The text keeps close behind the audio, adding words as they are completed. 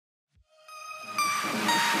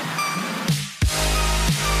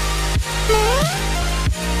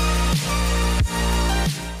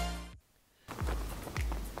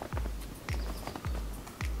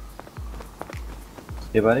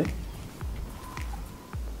Hey, buddy.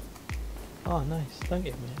 Oh, nice. Thank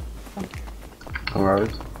you, mate. Thank you.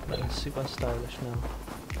 Alright. Looking super stylish now.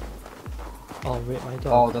 I'll rate my dog.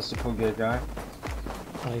 Oh, that's the cool gear guy.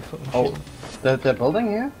 Oh, you fucking Oh, shit. they're building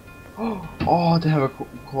here? Oh, they have a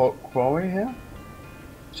quarry here?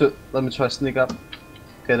 So, let me try sneak up.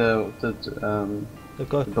 Get They've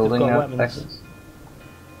got building weapons. access.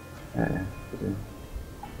 Yeah, they do.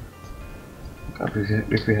 God,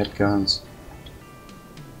 if we had guns.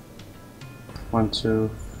 1, 2,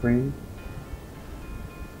 3.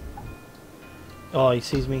 Oh, he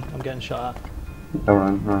sees me. I'm getting shot at. Oh,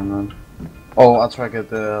 run. Oh, I'll try to get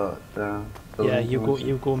the Yeah, building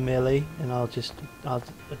you go melee, and I'll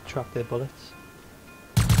attract their bullets.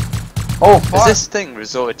 Oh, fuck! Has this thing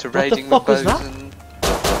resorted to raiding with bows and...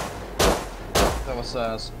 That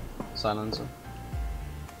was silencer.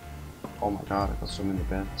 Oh my god, I got so many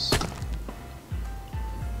beds.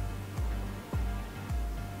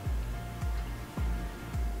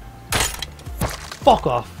 Fuck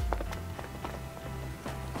off!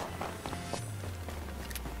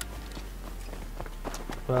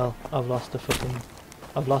 Well, I've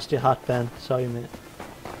lost your hat, Ben. Sorry, mate.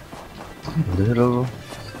 Little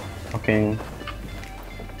fucking.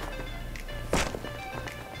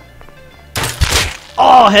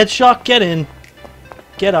 Oh, headshot! Get in!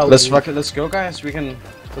 Get out! Let's go, guys. We can.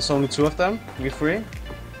 There's only 2 of them. We're free.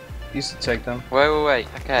 Easy to take them. Wait.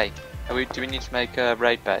 Okay. Do we need to make a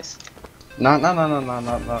raid base? No.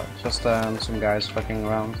 Just some guys fucking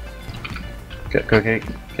around. Get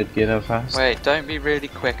out fast. Wait, don't be really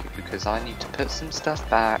quick because I need to put some stuff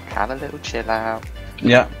back. Have a little chill out.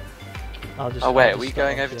 Yeah. Oh wait, are we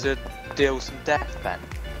going over to deal some death then?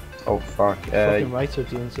 Oh fuck. Fucking right, we're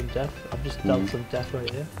doing some death. I've just dealt some death right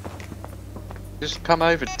here. Just come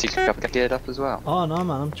over to teacup and get geared up as well. Oh no,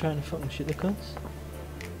 man! I'm trying to fucking shoot the cunts.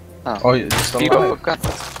 Oh, you're still You got alive? a gun?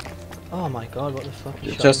 Oh my god, what the fuck?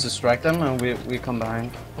 Just distract them and we come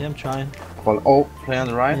behind. Yeah, I'm trying. Well, oh, play on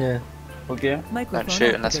the right. Yeah. Full gear. Don't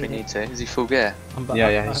shoot unless we need to. Is he full gear? I'm back.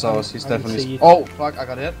 Yeah, he saw us. He's I can definitely. see you. Oh fuck! I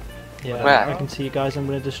got hit. Yeah, Where? I can see you guys. I'm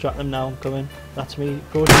gonna distract them now. I'm coming. That's me.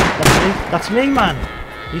 Go. That's me, man.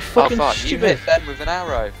 You fucking oh fuck! You stupid. hit Ben with an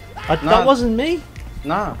arrow. That wasn't me.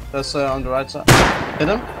 Nah, that's on the right side. Hit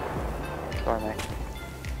him. Sorry mate.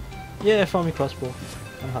 Yeah, found me crossbow.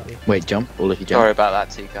 I'm happy. Wait, jump? Or if you jump? Sorry about that,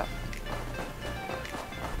 teacup.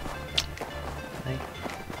 Hey.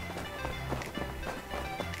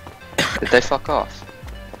 Did they fuck off?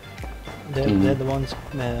 They're the ones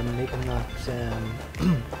making that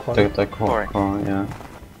quarry. The quarry, yeah.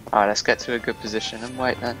 Alright, let's get to a good position and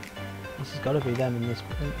wait then. This has got to be them in this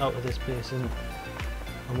out of this place, isn't it?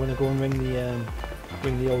 I'm gonna go and ring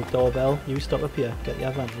the old doorbell. You stop up here. Get the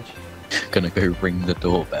advantage. Gonna go ring the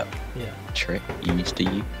doorbell. Yeah. Trick used to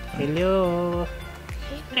you. Hello.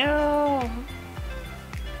 Hello.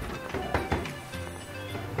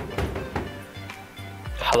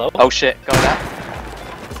 Hello? Oh shit, got that.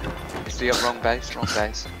 It's the wrong base, wrong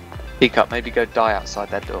base. Teacup, maybe go die outside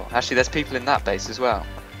that door. Actually, there's people in that base as well.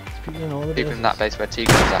 There's people in all the People in bases. that base where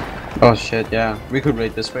Teacup's at. Oh shit, yeah. We could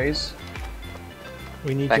raid this base.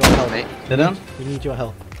 We need Thank your you, help. mate. Hit him? We need your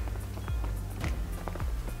help.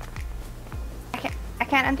 I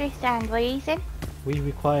can't understand. What are you saying? We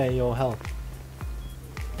require your help.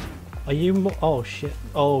 Are you oh shit.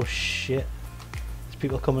 Oh shit. There's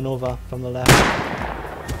people coming over from the left.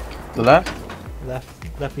 The left?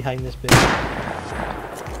 Left behind this bit.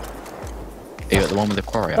 You got the one with the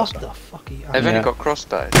quarry What outside? the fuck are you They've only Yeah. got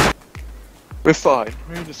crossbows. We're fine.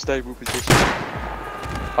 We're in a stable position.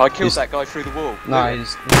 I killed that guy through the wall. No, Really?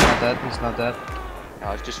 he's not dead. He's not dead. No,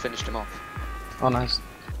 I've just finished him off. Oh, nice.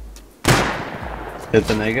 Hit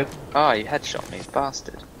the naked. Oh, he headshot me,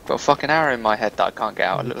 bastard. Got a fucking arrow in my head that I can't get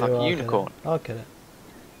out. I look like a unicorn. I'll get it.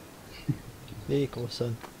 There you go,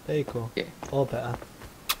 son. There you go. Yeah. All better.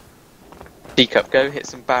 Teacup, go hit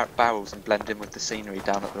some barrels and blend in with the scenery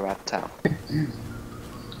down at the rad town.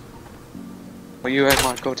 What are you oh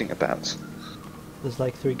my godding about? There's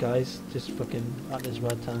like 3 guys just fucking at this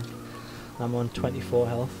red town. I'm on 24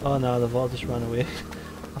 health. Oh no, they've all just run away.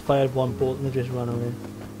 I fired 1 bolt and they just ran away.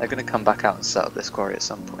 They're gonna come back out and set up this quarry at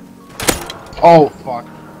some point. Oh fuck!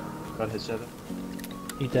 Got hit shot.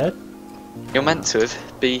 You dead? You're meant to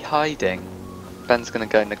be hiding. Ben's gonna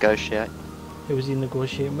go negotiate. Who was he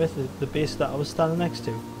negotiating with? The base that I was standing next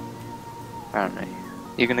to? Apparently.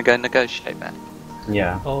 You're gonna go negotiate, Ben?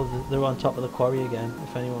 Yeah. Oh, they're on top of the quarry again,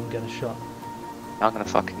 if anyone get a shot. I'm gonna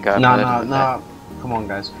fucking go. No. Come on,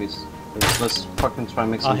 guys, please. Let's fucking try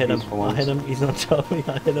and make some I hit him. peace for once. I hit him. He's on top of me.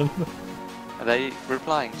 I hit him. Are they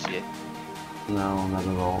replying to you? No, not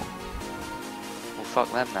at all. Well,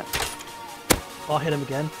 fuck them then. Oh, I hit him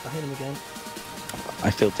again. I hit him again.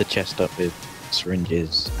 I filled the chest up with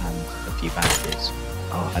syringes and a few bandages.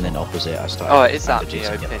 Oh, And then opposite, I started. Oh, it's that bandages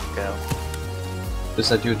Neo again. pin girl. Is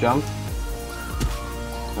that you, John?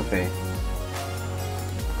 Okay.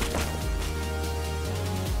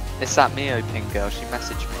 It's that Mio pin girl, she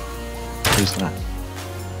messaged me. Who's that?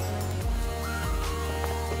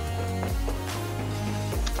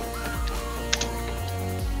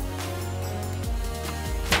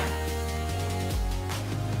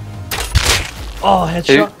 Oh,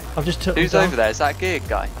 headshot. I've just took him Who's down. over there? Is that a geared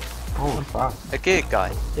guy? Oh fuck. A geared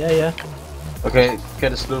guy? Yeah, yeah. Okay,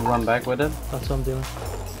 get a slow run back with it. That's what I'm doing. I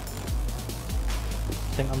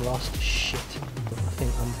think I'm lost. Shit. I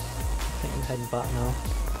think I'm heading back now.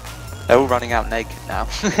 They're all running out naked now.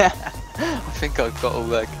 I think I've got all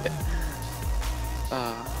their kit.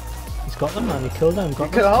 He's got them, man. He killed them.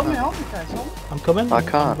 Got them. Help me, guys, help me. I'm coming. I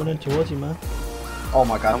can't. I'm running towards you, man. Oh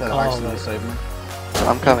my god, I'm that calm, actually right. saved me.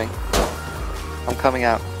 I'm coming. I'm coming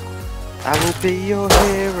out. I will be your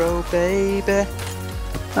hero, baby.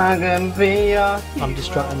 I can be your I'm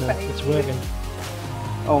distracting them. It's working.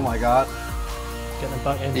 Oh my god. Get them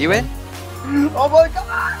back in. Are you in? Oh my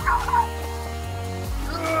god!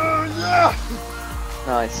 Yeah!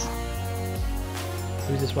 Nice.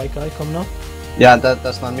 Who's this white guy coming up? Yeah,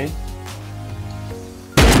 that's not me.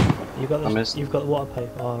 You got I this. missed. You've got the water pipe.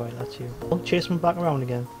 Oh, right, that's you. Oh, chase him back around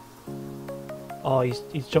again. Oh, he's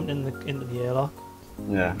jumped into the airlock.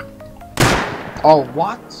 Yeah. Oh,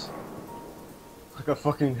 what? I got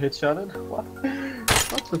fucking headshotted? What?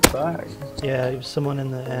 What the fuck? Yeah, it was someone in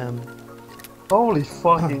the Holy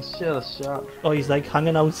fucking shit, a shot. Oh, he's like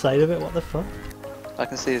hanging outside of it. What the fuck? I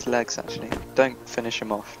can see his legs actually. Don't finish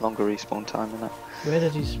him off. Longer respawn time than that.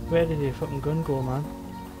 Where did your fucking gun go, man?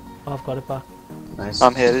 Oh, I've got it back. Nice.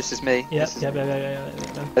 I'm here. This is me. Yeah, This is yeah, me.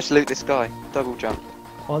 yeah. Let's loot this guy. Double jump.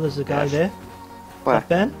 Oh, there's a guy Yes. there. Where? That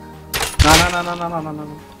Ben?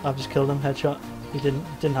 No. I've just killed him. Headshot. He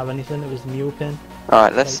didn't have anything. It was the mule pin.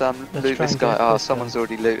 Alright, let's Let's loot try this and guy. get Oh, this someone's guy.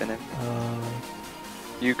 already looting him.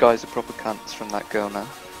 You guys are proper cunts from that girl now.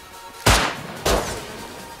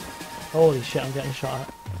 Holy shit! I'm getting shot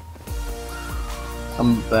at.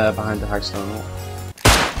 I'm behind the hackstone wall.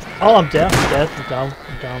 Oh, I'm dead. I'm dead. I'm down.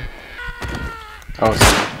 I'm down. Oh,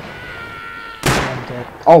 sorry. I'm dead.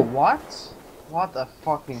 Oh, what? What a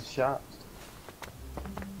fucking shot.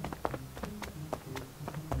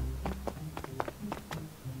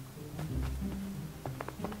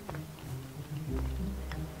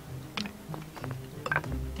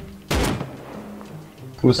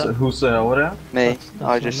 Who's over there? Me. That's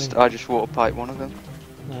I not just me. I just water pipe one of them.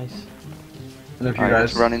 Nice. And if you I guys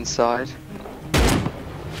just run inside.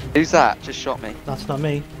 Who's that? Just shot me. That's not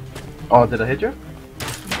me. Oh, did I hit you?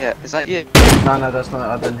 Yeah, is that you? No, that's not.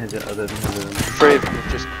 I didn't hit you. I didn't hit you. Three of them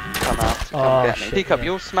have just come out to come Oh, get me. shit, Teacup, yeah.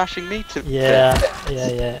 you're smashing me to Yeah,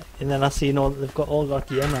 bits. yeah. And then I see they've all got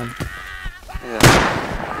gear, man. Yeah.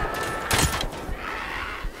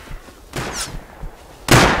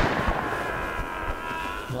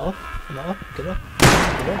 No, get up.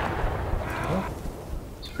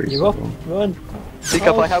 It's pretty You're up. simple. Run.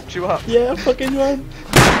 Teacup, Oh. I helped you up. Yeah, fucking run.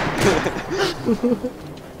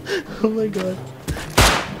 Oh my god.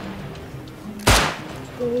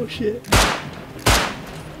 Oh shit.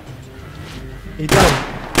 You done?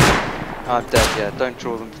 I'm dead, yeah. Don't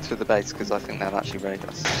draw them to the base because I think they'll actually raid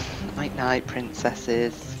us. Night night,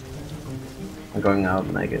 princesses. I'm going out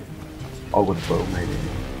naked. Or with a bow, maybe.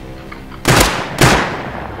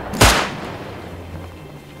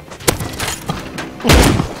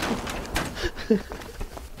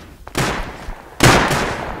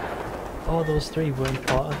 Oh, those three weren't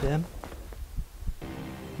part of them.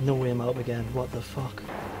 No way I'm out again. What the fuck?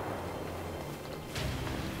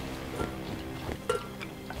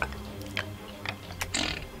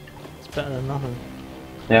 It's better than nothing.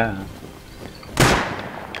 Yeah.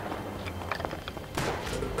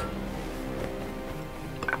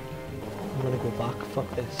 I'm gonna go back. Fuck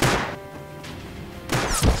this.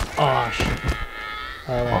 Oh shit.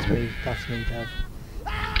 Oh, that's Okay. me. That's me, Dev.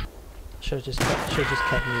 Should've just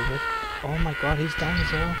kept moving. Oh my god, he's down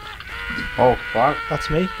as well. Oh, fuck. That's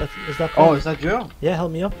me. Is that? Oh, Ben? is that you? Yeah,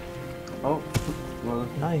 help me up. Oh. Well,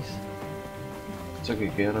 Nice. it's okay,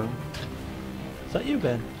 get him. Is that you,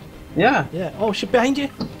 Ben? Yeah. Yeah. Oh shit, behind you.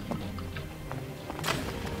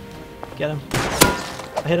 Get him.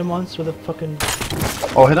 I hit him once with a fucking.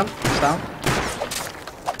 Oh, hit him. He's down.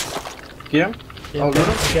 Get him. Yeah, Oh, get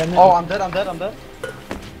loot him. him. Oh, I'm dead. Oh, I'm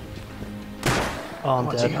Come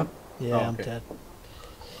on, dead. Jacob. Yeah, Oh, I'm okay. dead.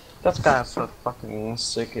 That guy's so fucking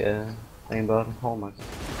sick aimbot. Oh my.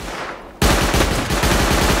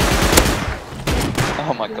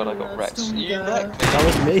 Oh my god, I got wrecked. You wrecked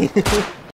me. That was me.